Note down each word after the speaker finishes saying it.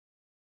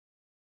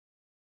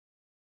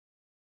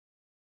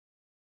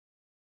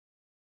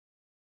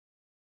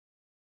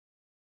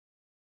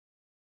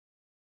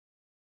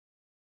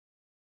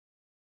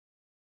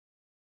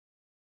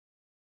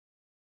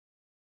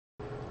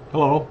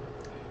Hello,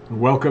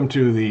 and welcome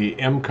to the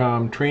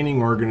MCOM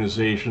Training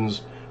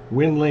Organization's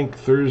Winlink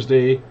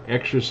Thursday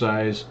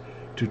exercise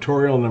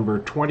tutorial number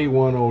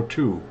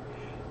 2102.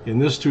 In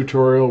this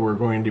tutorial, we're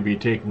going to be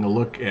taking a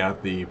look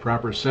at the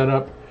proper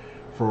setup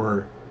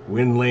for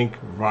Winlink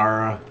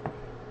Vara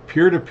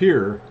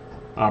Peer-to-Peer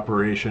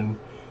operation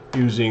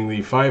using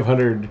the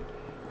 500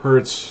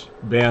 Hertz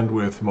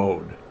bandwidth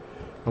mode.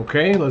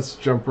 Okay, let's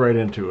jump right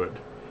into it.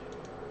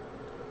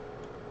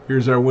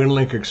 Here's our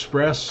Winlink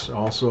Express,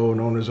 also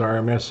known as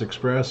RMS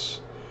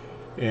Express,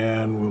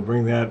 and we'll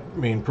bring that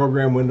main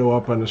program window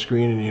up on the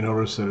screen, and you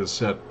notice that it's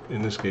set,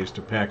 in this case,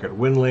 to packet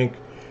Winlink.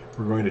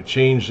 We're going to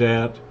change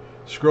that.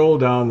 Scroll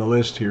down the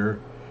list here.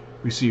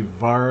 We see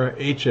Vara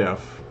HF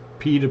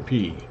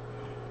P2P,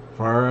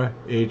 Vara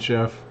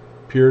HF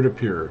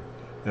Peer-to-Peer.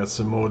 That's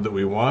the mode that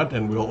we want,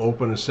 and we'll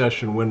open a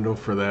session window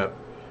for that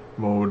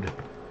mode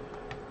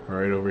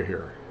right over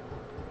here.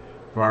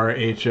 Vara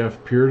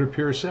HF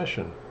Peer-to-Peer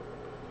session.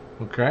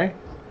 Okay,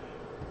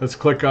 let's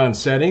click on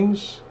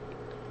Settings,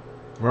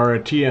 Vara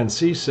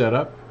TNC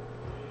Setup,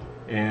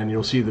 and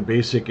you'll see the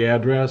basic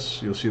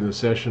address, you'll see the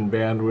session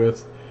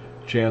bandwidth,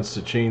 chance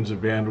to change the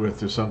bandwidth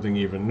to something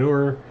even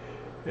newer,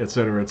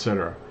 etc.,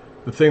 etc.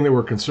 The thing that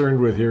we're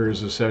concerned with here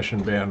is the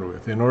session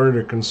bandwidth. In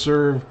order to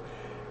conserve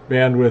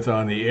bandwidth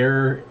on the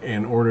air,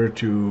 in order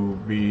to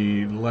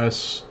be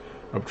less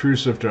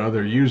obtrusive to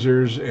other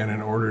users, and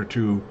in order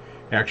to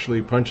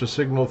actually punch a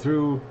signal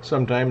through,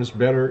 sometimes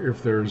better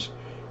if there's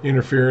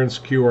interference,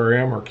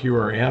 QRM or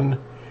QRN,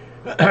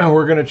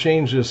 we're going to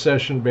change this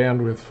session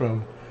bandwidth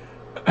from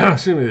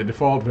the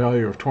default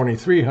value of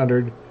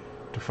 2300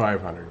 to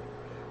 500.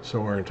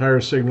 So our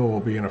entire signal will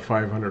be in a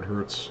 500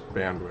 Hertz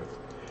bandwidth.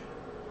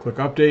 Click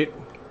Update.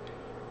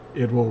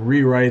 It will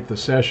rewrite the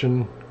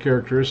session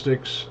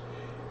characteristics.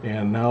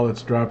 And now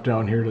let's drop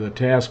down here to the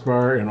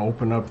taskbar and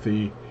open up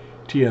the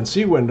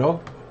TNC window.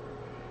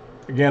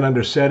 Again,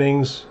 under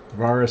Settings,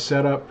 Vara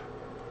Setup,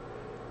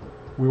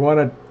 we want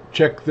to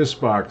check this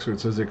box where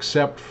it says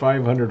accept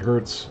 500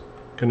 Hertz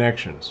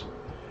connections.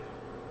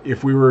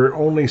 If we were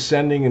only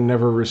sending and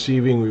never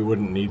receiving, we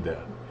wouldn't need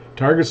that.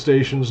 Target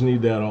stations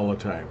need that all the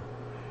time.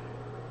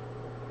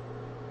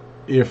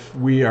 If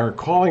we are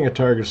calling a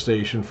target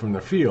station from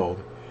the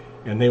field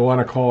and they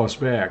want to call us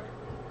back,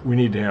 we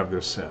need to have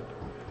this set.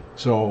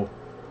 So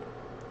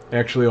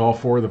actually all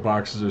four of the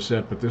boxes are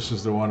set, but this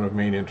is the one of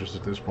main interest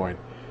at this point.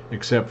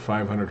 Accept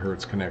 500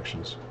 Hertz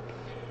connections.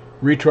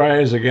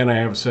 Retries, again, I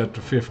have set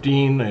to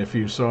 15. If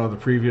you saw the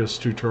previous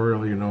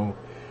tutorial, you know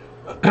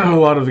a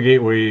lot of the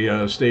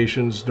gateway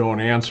stations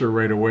don't answer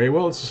right away.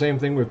 Well, it's the same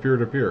thing with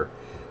peer-to-peer.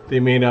 They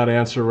may not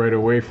answer right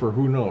away for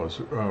who knows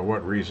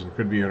what reason.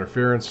 Could be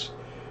interference,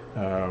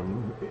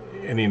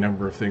 any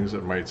number of things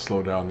that might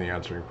slow down the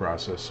answering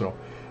process. So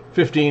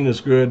 15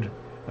 is good.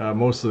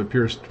 Most of the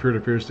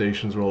peer-to-peer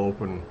stations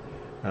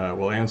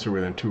will answer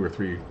within 2 or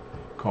 3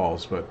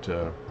 calls, but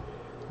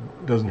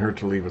doesn't hurt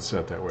to leave it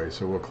set that way.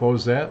 So we'll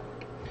close that,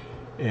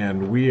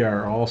 and we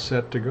are all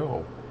set to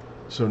go.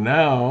 So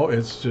now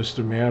it's just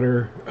a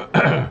matter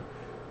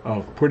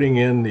of putting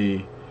in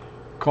the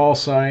call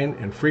sign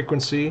and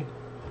frequency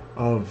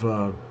of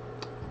the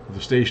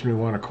station we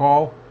want to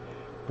call.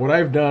 What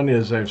I've done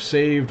is I've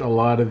saved a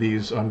lot of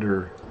these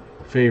under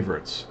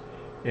favorites,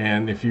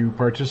 and if you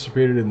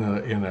participated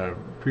in a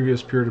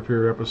previous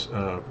peer-to-peer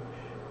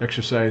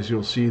exercise,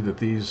 you'll see that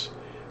these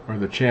are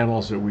the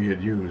channels that we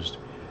had used.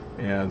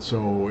 And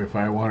so if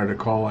I wanted to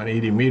call on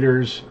 80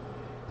 meters,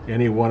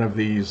 any one of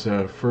these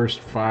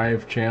first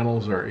 5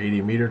 channels are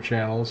 80 meter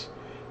channels.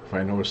 If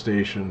I know a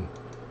station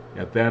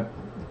at that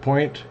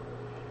point,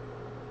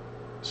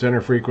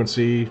 center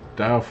frequency,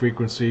 dial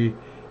frequency,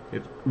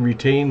 it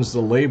retains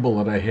the label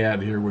that I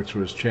had here, which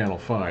was channel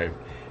 5.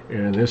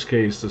 And in this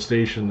case, the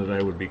station that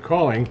I would be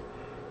calling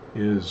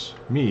is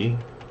me,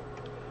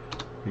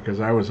 because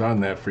I was on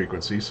that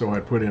frequency, so I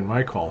put in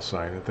my call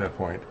sign at that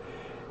point.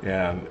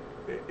 And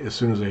as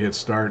soon as I hit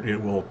start, it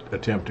will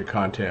attempt to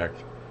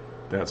contact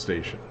that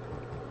station.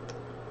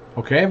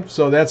 Okay,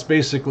 so that's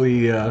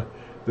basically the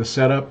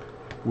setup.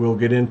 We'll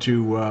get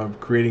into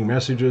creating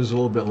messages a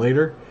little bit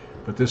later,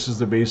 but this is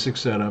the basic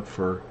setup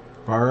for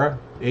Vara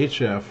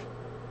HF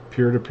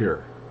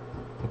Peer-to-Peer.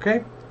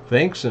 Okay,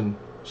 thanks, and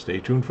stay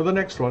tuned for the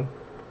next one.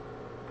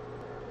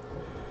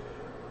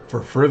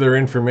 For further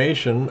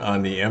information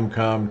on the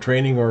MCOM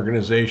Training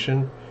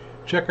Organization,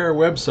 check our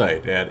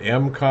website at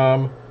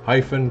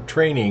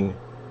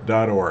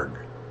mcom-training.org.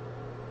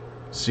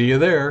 See you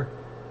there.